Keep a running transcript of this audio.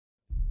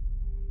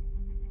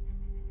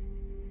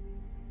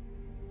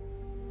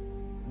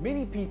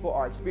Many people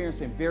are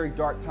experiencing very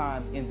dark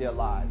times in their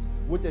lives,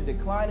 with the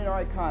decline in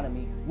our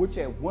economy, which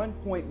at one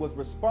point was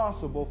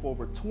responsible for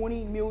over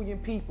 20 million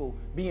people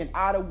being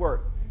out of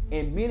work,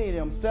 and many of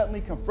them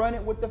suddenly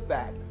confronted with the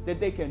fact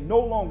that they can no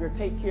longer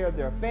take care of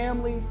their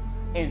families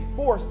and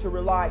forced to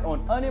rely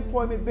on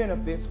unemployment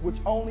benefits, which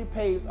only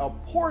pays a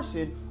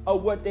portion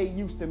of what they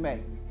used to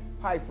make.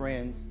 Hi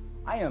friends,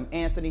 I am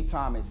Anthony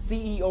Thomas,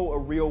 CEO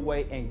of Real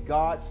Way and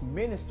God's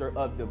Minister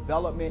of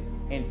Development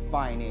and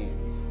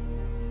Finance.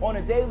 On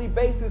a daily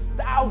basis,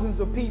 thousands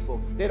of people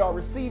that are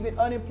receiving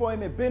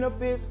unemployment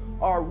benefits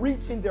are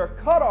reaching their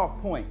cutoff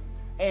point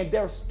and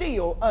they're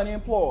still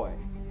unemployed.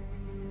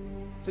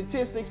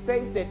 Statistics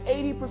states that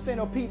 80%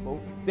 of people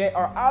that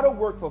are out of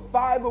work for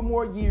 5 or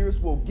more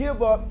years will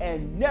give up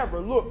and never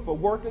look for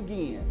work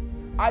again.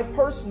 I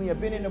personally have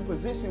been in a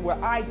position where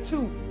I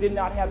too did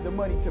not have the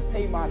money to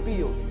pay my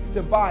bills,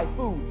 to buy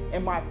food,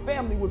 and my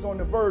family was on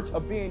the verge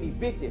of being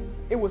evicted.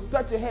 It was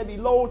such a heavy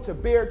load to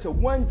bear till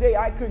one day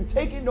I couldn't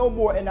take it no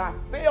more and I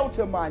fell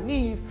to my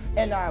knees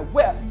and I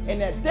wept.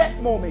 And at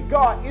that moment,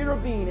 God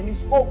intervened and He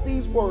spoke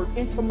these words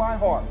into my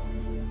heart.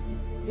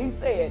 He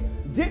said,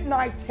 "Didn't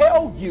I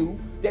tell you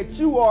that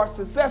you are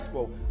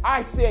successful?"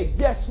 I said,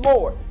 "Yes,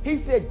 Lord." He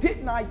said,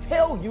 "Didn't I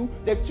tell you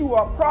that you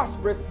are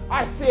prosperous?"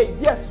 I said,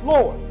 "Yes,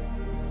 Lord."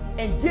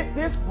 And get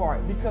this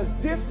part, because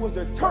this was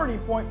the turning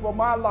point for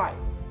my life.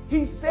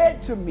 He said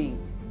to me,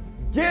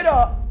 "Get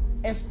up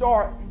and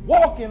start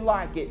walking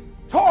like it,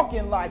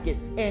 talking like it,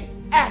 and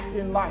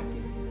acting like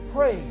it."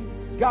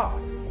 Praise God.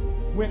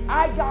 When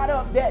I got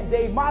up that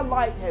day, my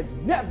life has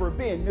never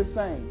been the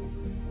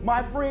same.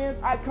 My friends,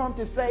 I come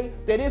to say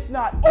that it's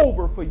not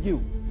over for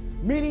you.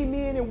 Many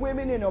men and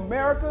women in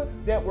America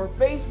that were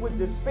faced with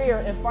despair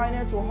and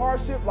financial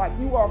hardship like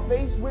you are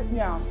faced with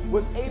now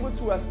was able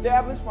to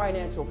establish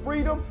financial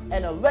freedom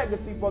and a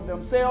legacy for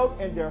themselves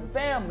and their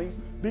families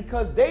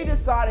because they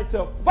decided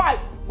to fight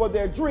for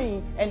their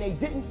dream and they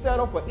didn't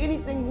settle for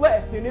anything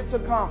less than its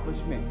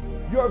accomplishment.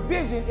 Your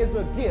vision is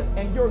a gift,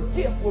 and your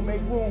gift will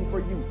make room for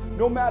you.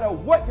 No matter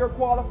what your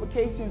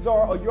qualifications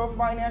are or your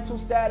financial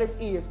status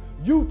is,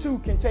 you too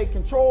can take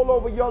control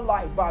over your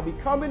life by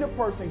becoming the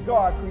person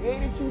God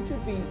created you to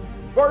be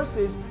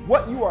versus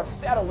what you are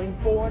settling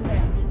for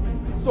now.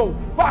 So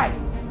fight.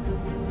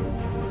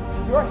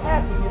 Your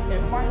happiness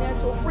and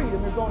financial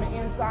freedom is on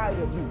the inside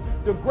of you.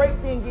 The great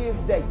thing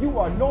is that you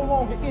are no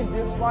longer in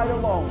this fight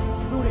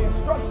alone. Through the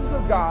instructions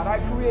of God, I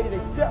created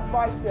a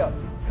step-by-step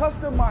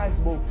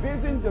customizable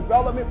vision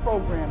development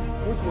program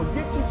which will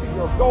get you to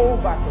your goal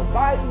by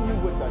providing you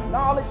with the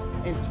knowledge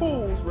and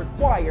tools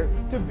required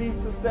to be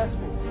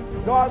successful.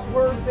 God's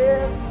word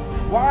says,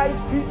 "Wise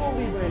people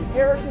leave an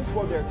inheritance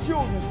for their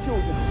children's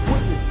children,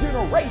 which is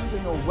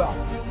generational wealth."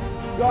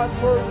 God's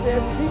word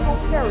says, "People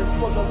perish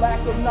for the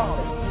lack of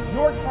knowledge."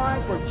 Your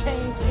time for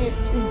change is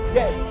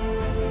today.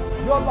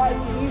 Your life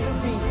will either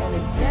be an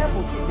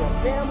example to your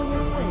family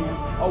and friends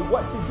of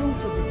what to do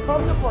to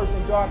become the person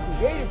God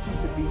created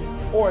you to be,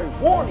 or a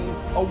warning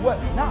of what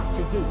not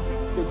to do.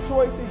 The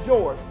choice is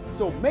yours,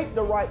 so make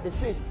the right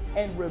decision.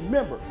 And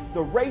remember,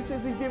 the race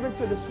isn't given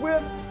to the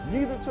swift,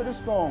 neither to the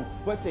strong,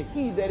 but to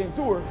he that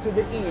endures to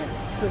the end.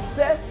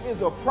 Success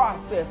is a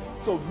process,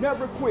 so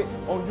never quit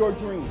on your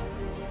dream.